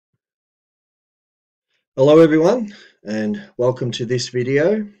Hello everyone, and welcome to this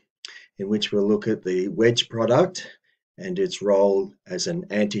video in which we'll look at the wedge product and its role as an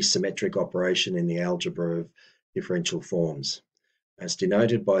anti-symmetric operation in the algebra of differential forms, as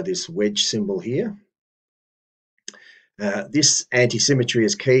denoted by this wedge symbol here. This anti-symmetry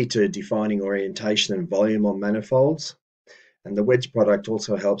is key to defining orientation and volume on manifolds, and the wedge product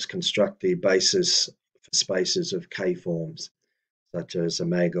also helps construct the basis for spaces of K-forms, such as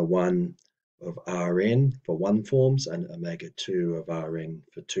omega-1 of Rn for one forms and omega-2 of Rn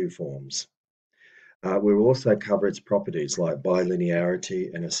for two forms. We will also cover its properties like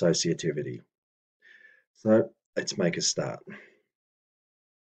bilinearity and associativity. So let's make a start.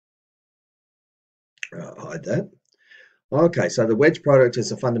 Hide that. Okay, so the wedge product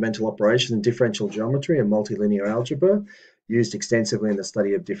is a fundamental operation in differential geometry and multilinear algebra, used extensively in the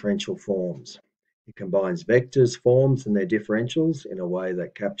study of differential forms. It combines vectors, forms, and their differentials in a way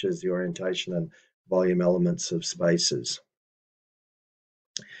that captures the orientation and volume elements of spaces.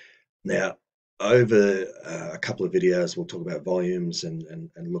 Now, over a couple of videos, we'll talk about volumes and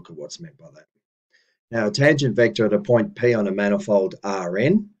look at what's meant by that. Now, a tangent vector at a point P on a manifold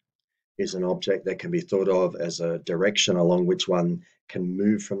Rn is an object that can be thought of as a direction along which one can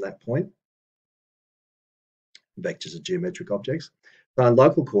move from that point. Vectors are geometric objects. So in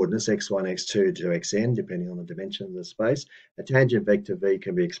local coordinates x1, x2 to xn, depending on the dimension of the space, a tangent vector v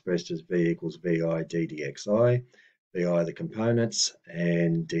can be expressed as v equals vi d dxi, vi are the components,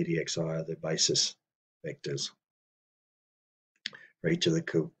 and d dxi are the basis vectors for each of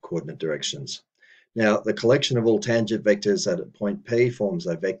the coordinate directions. Now, the collection of all tangent vectors at a point P forms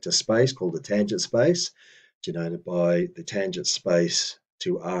a vector space called a tangent space, denoted by the tangent space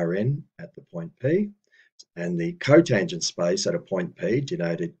to Rn at the point P, and the cotangent space at a point P,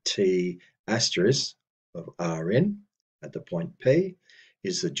 denoted T asterisk of Rn at the point P,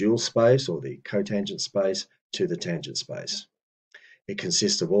 is the dual space or the cotangent space to the tangent space. It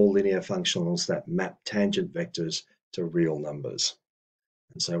consists of all linear functionals that map tangent vectors to real numbers.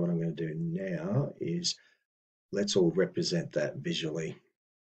 And so what I'm going to do now is let's all represent that visually.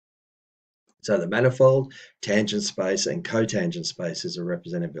 So the manifold, tangent space, and cotangent spaces are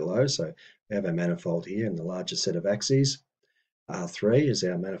represented below. So we have a manifold here in the larger set of axes. R3 is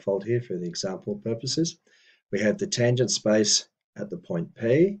our manifold here for the example purposes. We have the tangent space at the point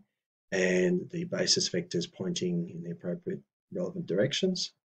P and the basis vectors pointing in the appropriate relevant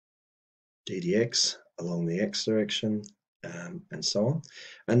directions. ddx along the x direction, and so on.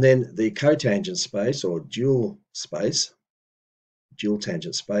 And then the cotangent space or dual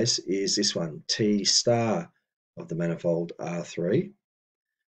tangent space is this one, T star of the manifold R3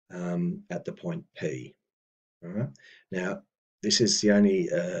 at the point P. All right. Now, this is the only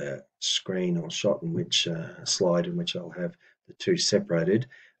screen or shot in which, slide in which I'll have the two separated.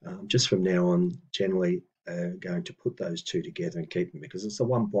 Just from now on, generally going to put those two together and keep them because it's a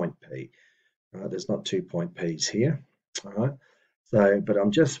 1 point P. All right, there's not 2 point P's here. All right. So, but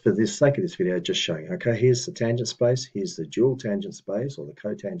I'm just, for the sake of this video, just showing, okay, here's the tangent space, here's the dual tangent space or the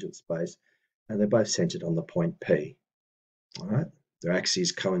cotangent space, and they're both centered on the point P. All right. Their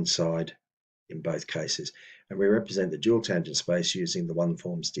axes coincide in both cases. And we represent the dual tangent space using the one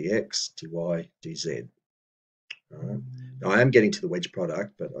forms dx, dy, dz. All right. Now I am getting to the wedge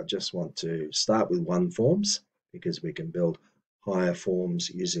product, but I just want to start with one forms because we can build higher forms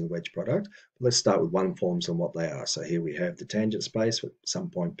using the wedge product. But let's start with one forms and what they are. So here we have the tangent space at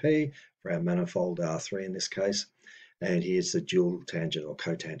some point P for our manifold R3 in this case. And here's the dual tangent or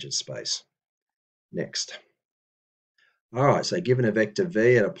cotangent space. Next. All right, so given a vector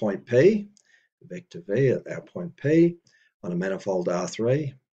v at a point P, vector v at our point P on a manifold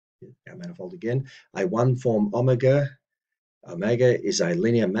R3, our manifold again, a one form omega is a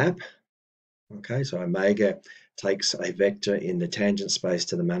linear map. Okay, so omega takes a vector in the tangent space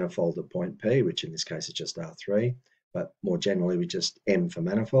to the manifold at point P, which in this case is just R3, but more generally we just M for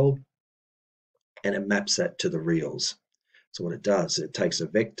manifold, and it maps that to the reals. So what it does, it takes a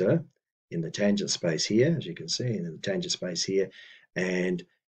vector in the tangent space here, as you can see, in the tangent space here, and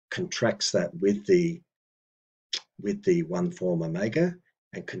contracts that with the one form omega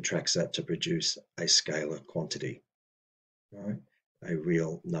and contracts that to produce a scalar quantity, right? A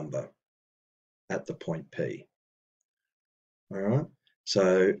real number at the point P. All right.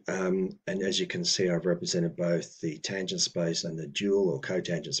 So, and as you can see, I've represented both the tangent space and the dual or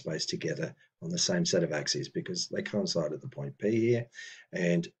cotangent space together on the same set of axes because they coincide at the point P here.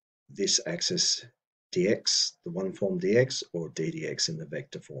 And this axis dx, the one form dx, or ddx in the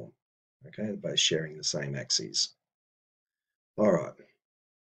vector form. Okay, they're both sharing the same axes. All right.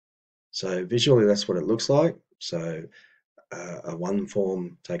 So visually, that's what it looks like. So a one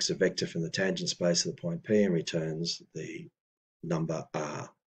form takes a vector from the tangent space of the point P and returns the number R.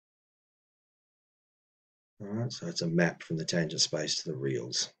 All right, so it's a map from the tangent space to the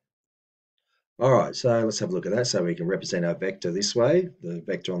reals. All right, so let's have a look at that. So we can represent our vector this way. The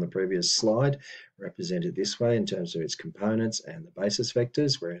vector on the previous slide represented this way in terms of its components and the basis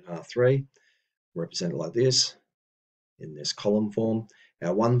vectors. We're in R3. We'll represent it like this in this column form.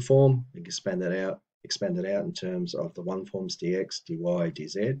 Our one form, we can expand it out in terms of the one forms dx, dy,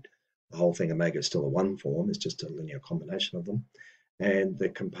 dz. The whole thing omega is still a one form. It's just a linear combination of them. And the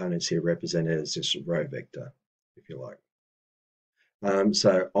components here represented as this row vector, if you like.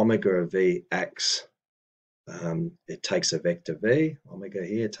 So omega of v acts, it takes a vector v, omega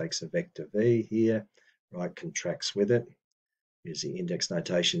here takes a vector v here, right, contracts with it. Here's the index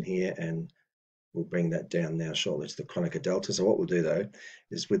notation here, and we'll bring that down now shortly to the Kronecker delta. So what we'll do though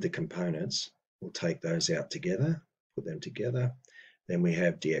is with the components, we'll take those out together, put them together. Then we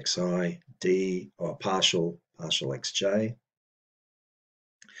have dxi, d, or partial xj.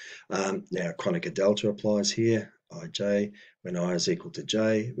 Now Kronecker delta applies here, ij. When I is equal to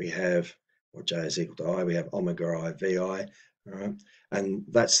j, we have, or j is equal to I, we have omega I vi, all right? And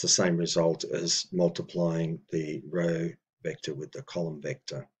that's the same result as multiplying the row vector with the column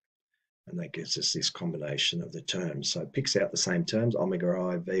vector. And that gives us this combination of the terms. So it picks out the same terms, omega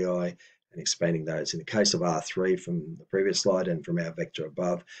I, vi, and expanding those. In the case of R3 from the previous slide and from our vector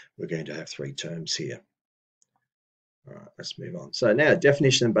above, we're going to have three terms here. All right, let's move on. So now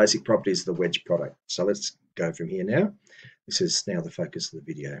definition and basic properties of the wedge product. So let's go from here now. This is now the focus of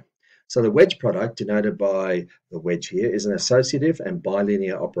the video. So the wedge product, denoted by the wedge here, is an associative and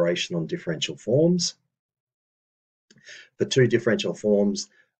bilinear operation on differential forms. For two differential forms,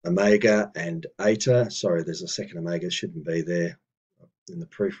 omega and eta, sorry, there's a second omega, shouldn't be there. In the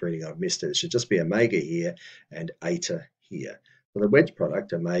proofreading, I've missed it. It should just be omega here and eta here. So the wedge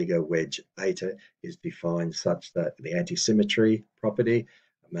product, omega wedge eta, is defined such that the anti-symmetry property,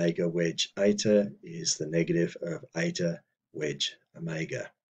 omega wedge eta, is the negative of eta wedge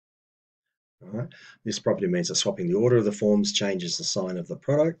omega. All right. This property means that swapping the order of the forms changes the sign of the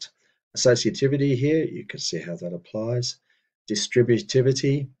product. Associativity here, you can see how that applies.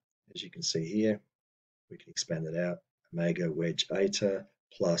 Distributivity, as you can see here, we can expand it out. Omega wedge eta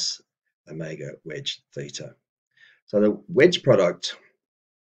plus omega wedge theta. So the wedge product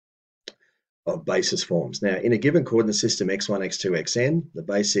of basis forms. Now, in a given coordinate system x1, x2, xn, the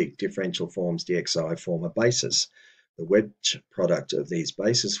basic differential forms dxi form a basis. The wedge product of these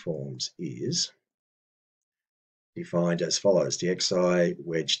basis forms is defined as follows. dxi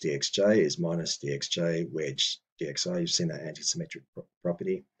wedge dxj is minus dxj wedge dxi. You've seen that anti-symmetric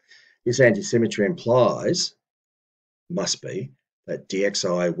property. This anti-symmetry implies, must be, that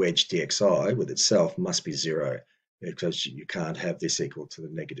dxi wedge dxi with itself must be zero, because you can't have this equal to the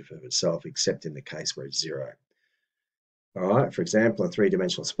negative of itself except in the case where it's zero. All right, for example, in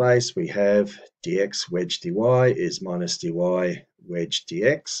three-dimensional space, we have dx wedge dy is minus dy wedge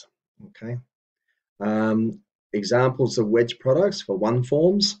dx. Okay. Examples of wedge products for one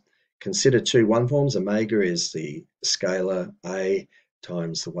forms. Consider two one forms. Omega is the scalar a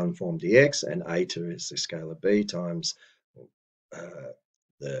times the one form dx, and eta is the scalar b times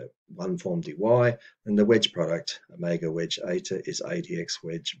the one form dy. And the wedge product, omega wedge eta, is a dx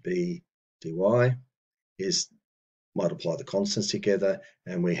wedge b dy, is multiply the constants together,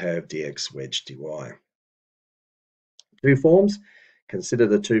 and we have dx wedge dy. Two forms. Consider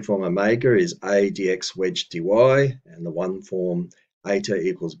the two form omega is a dx wedge dy, and the one form eta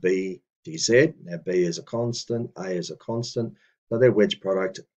equals b dz. Now b is a constant, a is a constant, so their wedge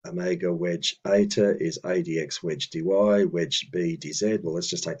product, omega wedge eta, is a dx wedge dy, wedge b dz. Well, let's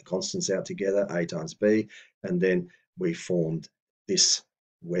just take the constants out together, a times b, and then we formed this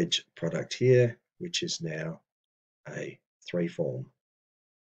wedge product here, which is now a three form.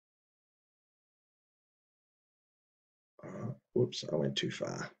 Oops, I went too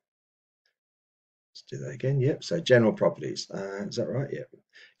far. Let's do that again. Yep, so general properties. Is that right? Yep.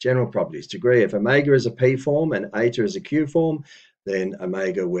 General properties. Degree. If omega is a p form and eta is a q form, then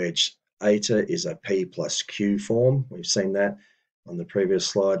omega wedge eta is a p plus q form. We've seen that on the previous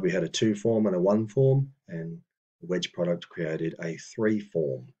slide. We had a two form and a one form, and the wedge product created a three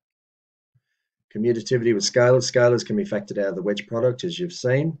form. Commutativity with scalars. Scalars can be factored out of the wedge product, as you've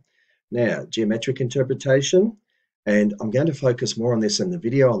seen. Now, geometric interpretation. And I'm going to focus more on this in the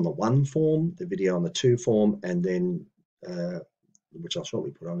video on the one form, the video on the two form, and then, which I'll shortly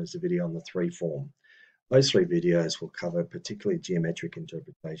put on, is the video on the three form. Those three videos will cover particularly geometric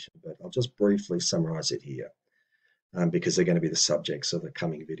interpretation, but I'll just briefly summarize it here because they're going to be the subjects of the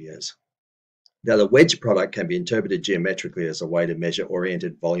coming videos. Now, the wedge product can be interpreted geometrically as a way to measure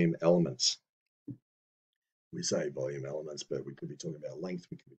oriented volume elements. We say volume elements, but we could be talking about length,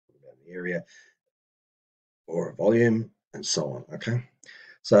 we could be talking about an area or a volume, and so on, okay?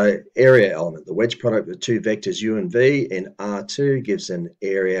 So area element, the wedge product of two vectors u and v in R2 gives an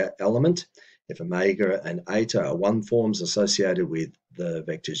area element. If omega and eta are one forms associated with the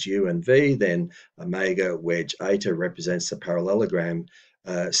vectors u and v, then omega wedge eta represents the parallelogram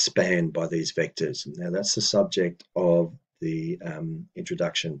spanned by these vectors. Now that's the subject of the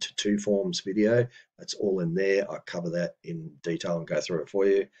introduction to two forms video. That's all in there. I'll cover that in detail and go through it for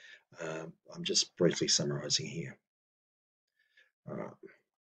you. I'm just briefly summarizing here. All right.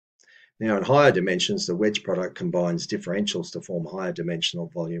 Now, in higher dimensions, the wedge product combines differentials to form higher dimensional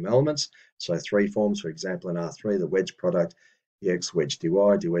volume elements. So three forms, for example, in R3, the wedge product dx wedge dy,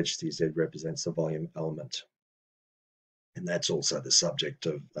 d wedge dz represents the volume element. And that's also the subject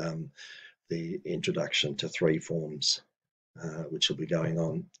of the introduction to three forms, which will be going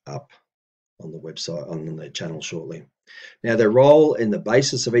on up on the website, on the channel shortly. Now, their role in the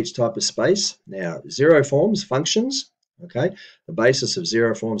basis of each type of space. Now, zero forms, functions. Okay, the basis of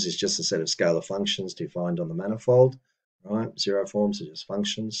zero forms is just a set of scalar functions defined on the manifold. Right, zero forms are just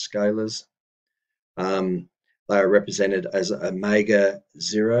functions, scalars. They are represented as omega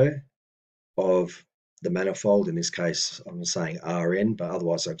zero of the manifold. In this case, I'm saying Rn, but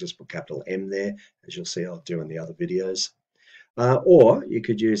otherwise I'll just put capital M there, as you'll see I'll do in the other videos. Or you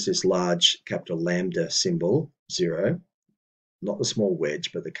could use this large capital lambda symbol, zero, not the small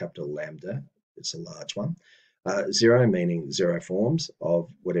wedge, but the capital lambda. It's a large one. Zero meaning zero forms of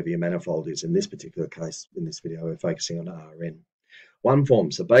whatever your manifold is. In this particular case, in this video, we're focusing on Rn. One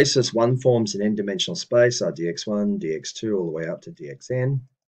forms. The basis one forms in n-dimensional space are dx1, dx2, all the way up to dxn.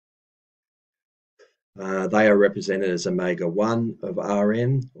 They are represented as omega 1 of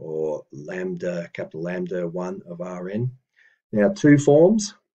Rn, or lambda, capital lambda 1 of Rn. Now, two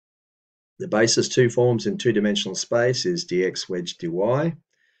forms. The basis two forms in two-dimensional space is dx wedge dy.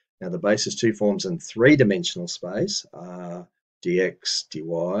 Now, the basis two forms in three-dimensional space are dx dy,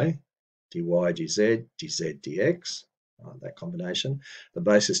 dy dz, dz dx, that combination. The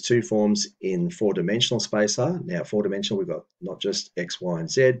basis two forms in four-dimensional space are, now four-dimensional, we've got not just x, y, and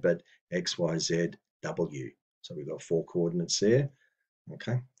z, but x, y, z, w. So we've got four coordinates there,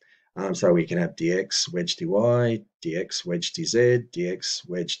 okay? So we can have dx wedge dy, dx wedge dz, dx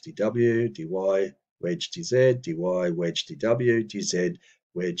wedge dw, dy wedge dz, dy wedge dw, dz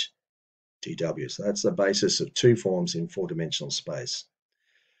wedge dw. So that's the basis of two forms in four-dimensional space.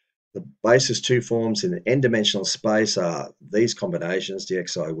 The basis two forms in n-dimensional space are these combinations,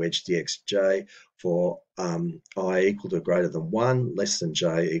 dxi wedge dxj, for I equal to greater than 1, less than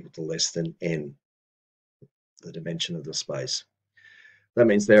j equal to less than n, the dimension of the space. That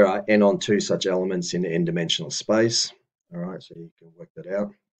means there are n on 2 such elements in n-dimensional space. All right, so you can work that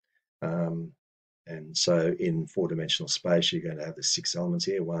out. And so in four-dimensional space, you're going to have the 6 elements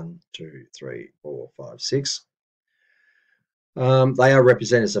here, 1, 2, 3, 4, 5, 6. They are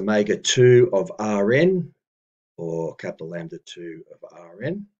represented as omega 2 of Rn, or capital lambda 2 of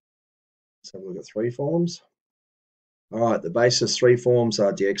Rn. So we've got three forms. All right, the basis three forms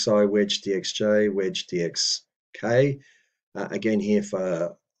are dxi wedge dxj wedge dxk. Again here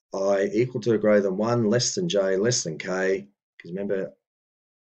for I equal to or greater than 1, less than j, less than k, because remember,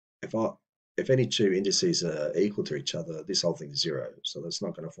 if any two indices are equal to each other, this whole thing is 0. So that's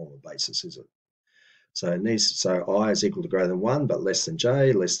not going to form a basis, is it? So I is equal to greater than 1, but less than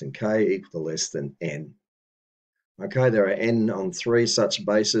j, less than k, equal to less than n. Okay, there are n on 3 such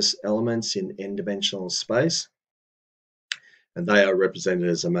basis elements in n-dimensional space, and they are represented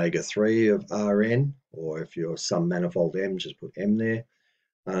as omega 3 of Rn, or if you're some manifold M, just put M there,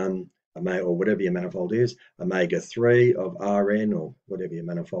 or whatever your manifold is, omega 3 of Rn, or whatever your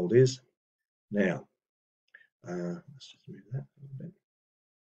manifold is. Now, let's just move that a little bit.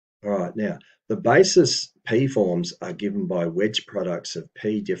 All right, now, the basis P forms are given by wedge products of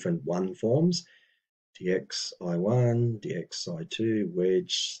P different 1 forms, dxi1, dxi2,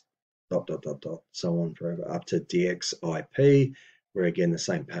 wedge, ... so on forever, up to dxip, where again the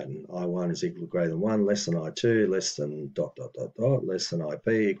same pattern, I1 is equal to greater than 1, less than I2, less than ... less than IP,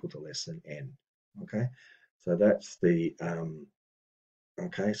 equal to less than n. Okay, so that's the,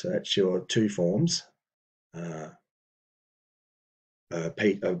 okay, so that's your two forms.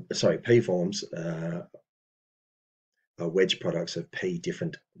 P forms are wedge products of P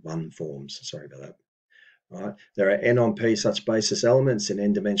different 1 forms. Sorry about that. All right. There are n on P such basis elements in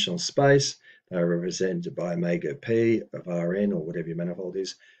n-dimensional space. They are represented by omega P of Rn, or whatever your manifold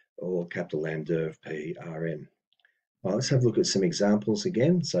is, or capital lambda of P Rn. Well, let's have a look at some examples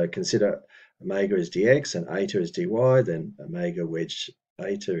again. So consider omega is dx and eta is dy, then omega wedge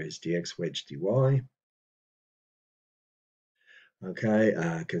eta is dx wedge dy. Okay,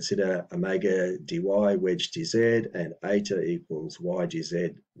 consider omega dy wedge dz and eta equals y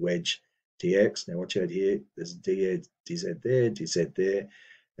dz wedge dx. Now watch out here, there's dz there, dz there,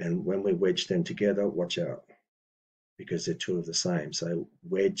 and when we wedge them together, watch out, because they're two of the same. So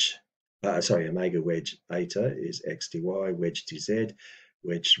omega wedge eta is x dy, wedge dz,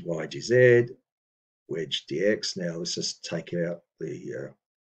 wedge y dz, wedge dx. Now let's just take out the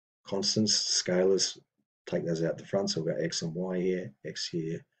constants, scalars, take those out the front. So we've got x and y here, x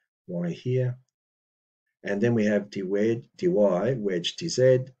here, y here. And then we have dy, wedge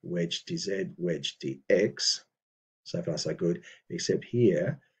dz, wedge dz, wedge dx. So far so good, except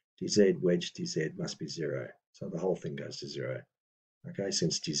here, dz, wedge dz must be 0. So the whole thing goes to 0. Okay,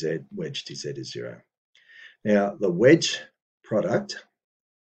 since dz, wedge dz is 0. Now the wedge product,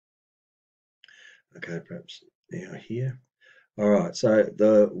 okay, perhaps now here. All right, so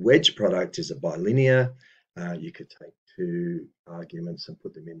the wedge product is a bilinear. You could take two arguments and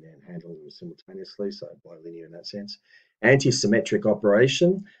put them in there and handle them simultaneously, so bilinear in that sense. Anti-symmetric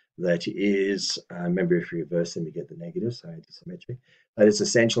operation, that is, remember if you reverse them you get the negative, so anti-symmetric. That is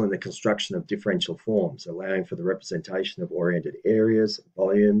essential in the construction of differential forms, allowing for the representation of oriented areas,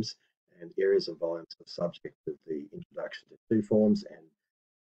 volumes, and areas of volumes are subject to the introduction to two forms and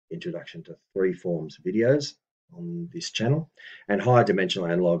introduction to three forms videos on this channel, and higher dimensional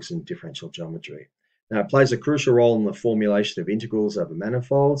analogues in differential geometry. Now, it plays a crucial role in the formulation of integrals over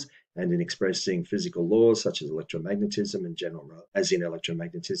manifolds and in expressing physical laws such as electromagnetism and general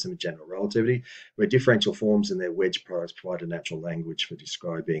relativity, where differential forms and their wedge products provide a natural language for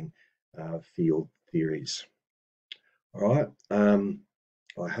describing field theories. All right.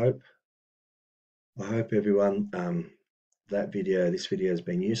 I hope everyone this video has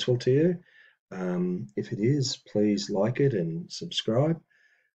been useful to you. If it is, please like it and subscribe.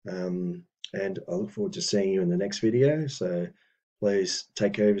 And I look forward to seeing you in the next video. So please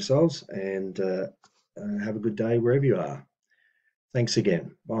take care of yourselves and have a good day wherever you are. Thanks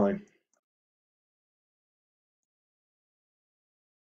again. Bye.